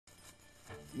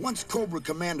Once Cobra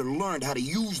Commander learned how to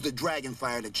use the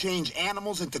Dragonfire to change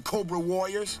animals into Cobra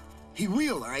warriors, he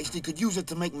realized he could use it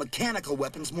to make mechanical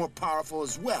weapons more powerful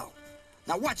as well.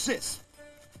 Now watch this.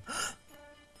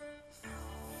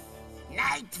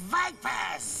 Night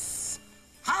Vipers!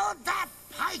 Hold that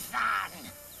python!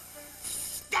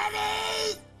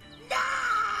 Steady!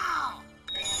 Now!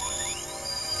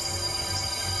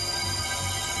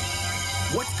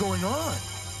 What's going on?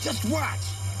 Just watch.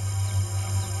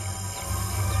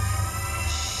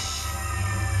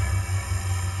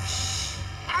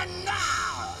 And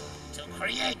now, to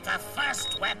create the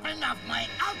first weapon of my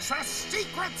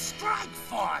ultra-secret strike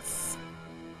force.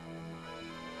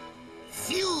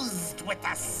 Fused with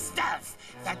the stealth,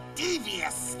 the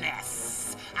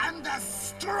deviousness, and the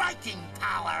striking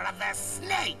power of the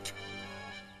snake.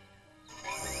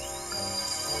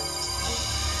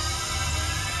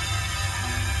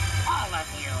 All of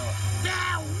you,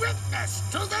 bear witness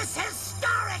to this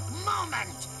historic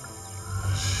moment.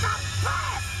 The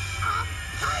birth of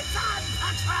Python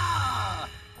Patrol!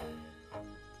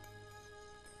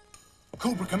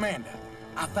 Cobra Commander,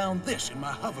 I found this in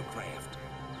my hovercraft.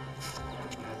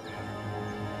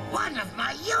 One of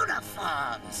my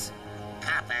uniforms!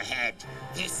 Copperhead,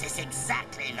 this is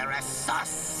exactly the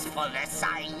resourcefulness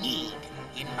I need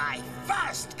in my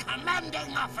first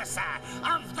commanding officer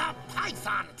of the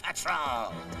Python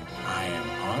Patrol! I am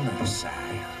honored,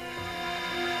 sire.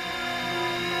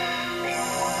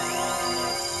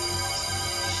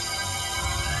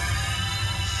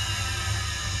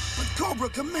 But Cobra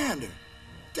Commander,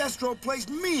 Destro placed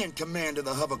me in command of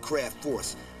the hovercraft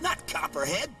force, not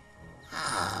Copperhead.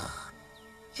 Oh,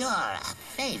 you're a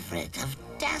favorite of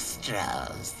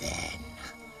Destro's, then.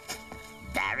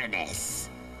 Baroness,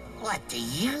 what do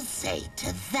you say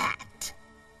to that?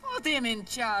 Put him in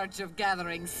charge of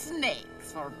gathering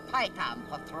snakes for Python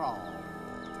Patrol.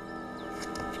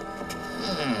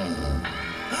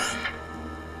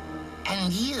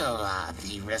 And you are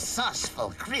the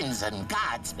resourceful Crimson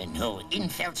Guardsman who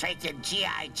infiltrated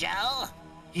G.I. Joe?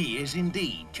 He is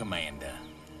indeed, Commander.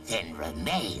 Then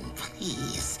remain,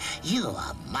 please. You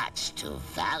are much too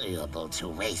valuable to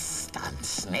waste on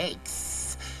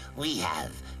snakes. We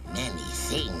have many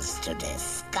things to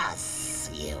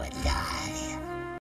discuss, you and I.